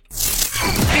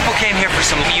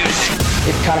some music.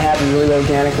 It kind of happened really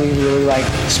organically, really like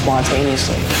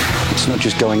spontaneously. It's not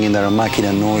just going in there and making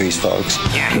a noise, folks.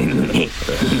 The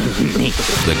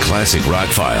Classic Rock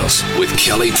Files with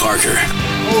Kelly Parker.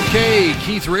 Okay,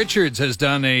 Keith Richards has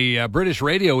done a British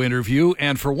radio interview,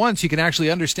 and for once you can actually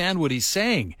understand what he's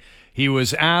saying. He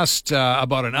was asked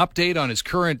about an update on his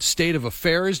current state of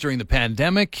affairs during the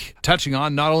pandemic, touching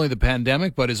on not only the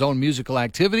pandemic, but his own musical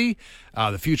activity,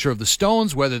 the future of the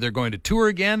Stones, whether they're going to tour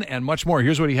again, and much more.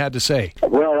 Here's what he had to say.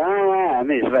 Well, I am.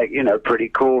 It's like, pretty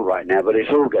cool right now, but it's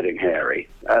all getting hairy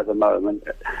at the moment.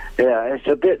 Yeah, it's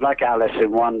a bit like Alice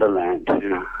in Wonderland,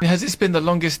 Has this been the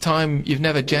longest time you've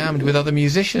never jammed with other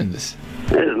musicians?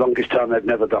 It's the longest time I've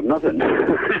never done nothing.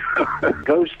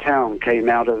 Ghost Town came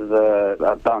out of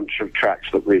a bunch of tracks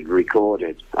that we'd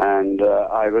recorded, and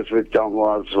I was with Don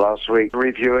Was last week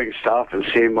reviewing stuff and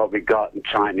seeing what we got and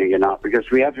tightening it up, because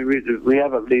we have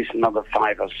at least another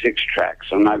 5 or 6 tracks.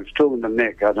 And I was talking to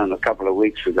Mick, I don't know, a couple of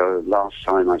weeks ago, last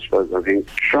time I suppose, I think,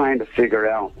 trying to figure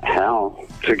out how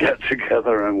to get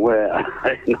together and where.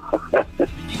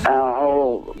 Our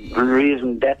whole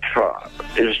reason d'etre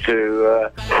is to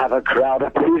have a crowd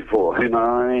of people, I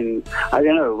don't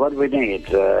know, what do we need?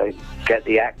 Get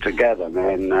the act together,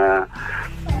 man.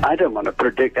 I don't want to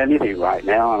predict anything right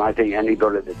now, and I think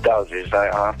anybody that does is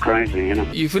half crazy,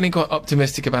 You're feeling quite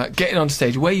optimistic about getting on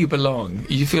stage where you belong.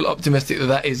 You feel optimistic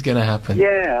that is going to happen?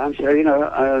 Yeah, I'm sure,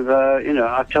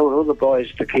 I've told all the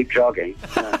boys to keep jogging.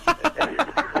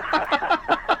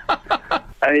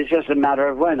 And it's just a matter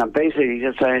of when. I'm basically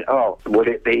just saying, would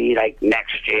it be like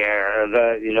next year?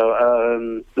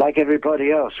 Like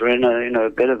everybody else, we're in a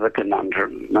bit of a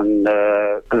conundrum. And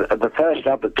the first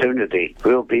opportunity,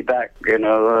 we'll be back,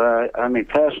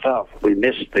 first off, we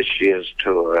missed this year's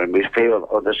tour, and we feel,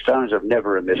 the Stones have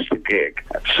never missed a gig.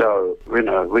 So,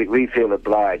 we feel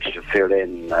obliged to fill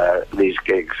in these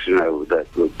gigs, that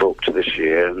were booked this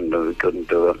year, and we couldn't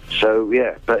do them. So,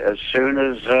 yeah, but as soon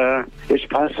as it's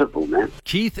possible, man.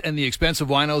 Keith and the Expensive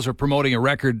Winos are promoting a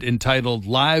record entitled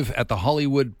Live at the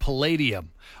Hollywood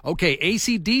Palladium. Okay,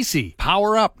 AC/DC,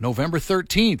 Power Up, November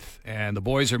 13th. And the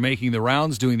boys are making the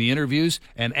rounds, doing the interviews.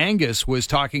 And Angus was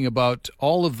talking about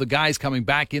all of the guys coming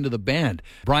back into the band.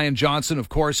 Brian Johnson, of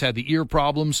course, had the ear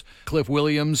problems. Cliff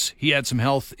Williams, he had some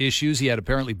health issues. He had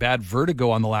apparently bad vertigo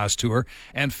on the last tour.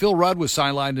 And Phil Rudd was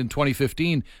sidelined in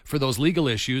 2015 for those legal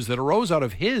issues that arose out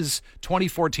of his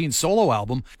 2014 solo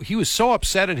album. He was so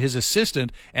upset at his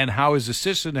assistant and how his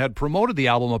assistant had promoted the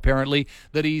album, apparently,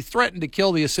 that he threatened to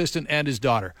kill the assistant and his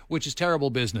daughter, which is terrible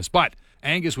business. But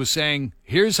Angus was saying,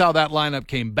 here's how that lineup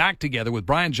came back together with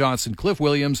Brian Johnson, Cliff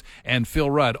Williams, and Phil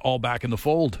Rudd all back in the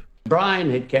fold. Brian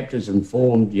had kept us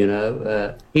informed,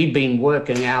 He'd been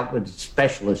working out with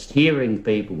specialist hearing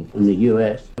people in the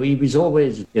US. He was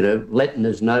always, letting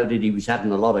us know that he was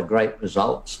having a lot of great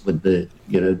results with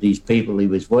these people he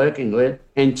was working with.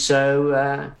 And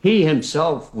so he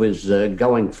himself was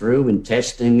going through and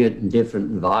testing it in different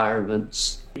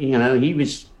environments. He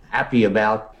was happy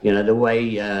about, the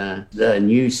way the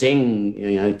new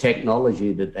thing,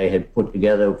 technology that they had put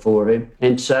together for him.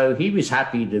 And so he was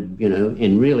happy to,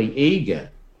 and really eager.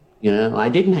 I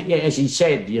didn't, as he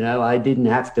said, I didn't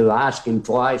have to ask him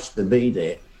twice to be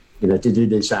there, to do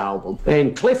this album.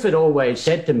 And Cliff had always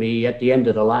said to me at the end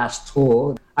of the last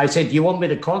tour, I said, do you want me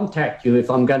to contact you if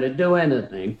I'm going to do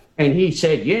anything? And he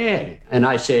said, yeah. And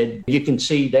I said, you can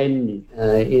see then,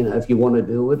 if you want to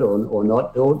do it or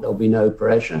not do it, there'll be no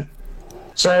pressure.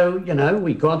 So,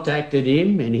 we contacted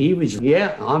him and he was,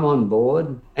 yeah, I'm on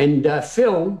board. And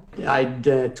Phil,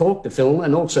 I'd talked to Phil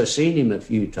and also seen him a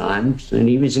few times, and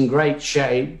he was in great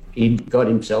shape. He'd got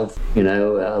himself, a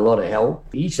lot of help.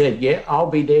 He said, yeah,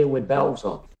 I'll be there with bells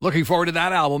on. Looking forward to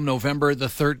that album, November the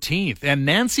 13th. And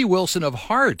Nancy Wilson of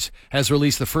Heart has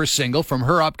released the first single from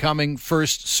her upcoming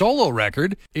first solo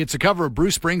record. It's a cover of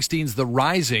Bruce Springsteen's The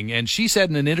Rising, and she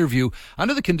said in an interview,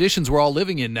 under the conditions we're all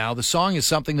living in now, the song is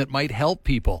something that might help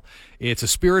people. It's a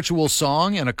spiritual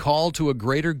song and a call to a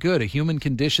greater good, a human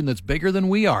condition that's bigger than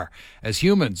we are. As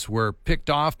humans, we're picked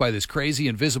off by this crazy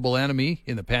invisible enemy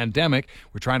in the pandemic.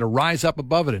 We're trying to rise up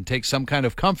above it and take some kind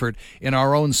of comfort in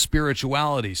our own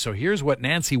spirituality. So here's what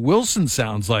Nancy Wilson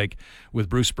sounds like with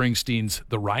Bruce Springsteen's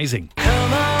The Rising.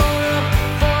 Come on up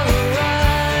for the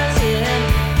rising.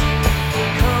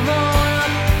 Come on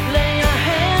up, lay your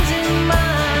hands in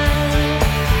mine.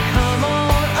 Come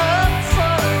on up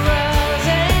for the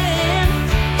rising.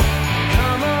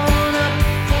 Come on up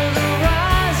for the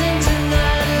rising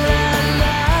tonight. La,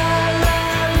 la, la,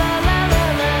 la, la,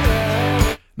 la, la,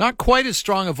 la. Not quite as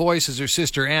strong a voice as her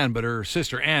sister Anne, but her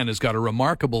sister Anne has got a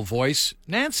remarkable voice.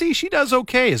 Nancy, she does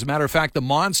okay. As a matter of fact, The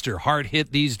Monster, Heart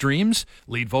Hit These Dreams,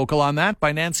 lead vocal on that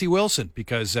by Nancy Wilson,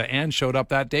 because Anne showed up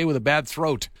that day with a bad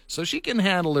throat. So she can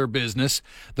handle her business.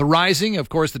 The Rising, of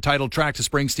course, the title track to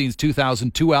Springsteen's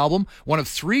 2002 album, one of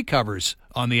 3 covers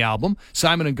on the album.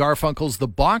 Simon and Garfunkel's The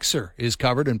Boxer is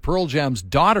covered, and Pearl Jam's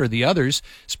Daughter, the others,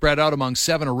 spread out among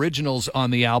 7 originals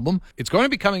on the album. It's going to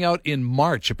be coming out in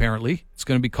March, apparently. It's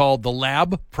going to be called The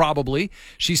Lab, probably.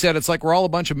 She said it's like we're all a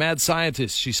bunch of mad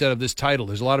scientists, she said of this title.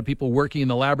 There's a lot of people working in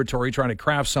the laboratory trying to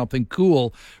craft something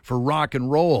cool for rock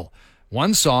and roll.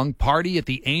 One song, Party at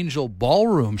the Angel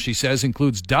Ballroom, she says,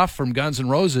 includes Duff from Guns N'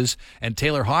 Roses and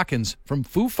Taylor Hawkins from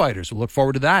Foo Fighters. We'll look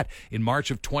forward to that in March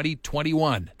of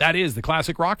 2021. That is the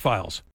Classic Rock Files.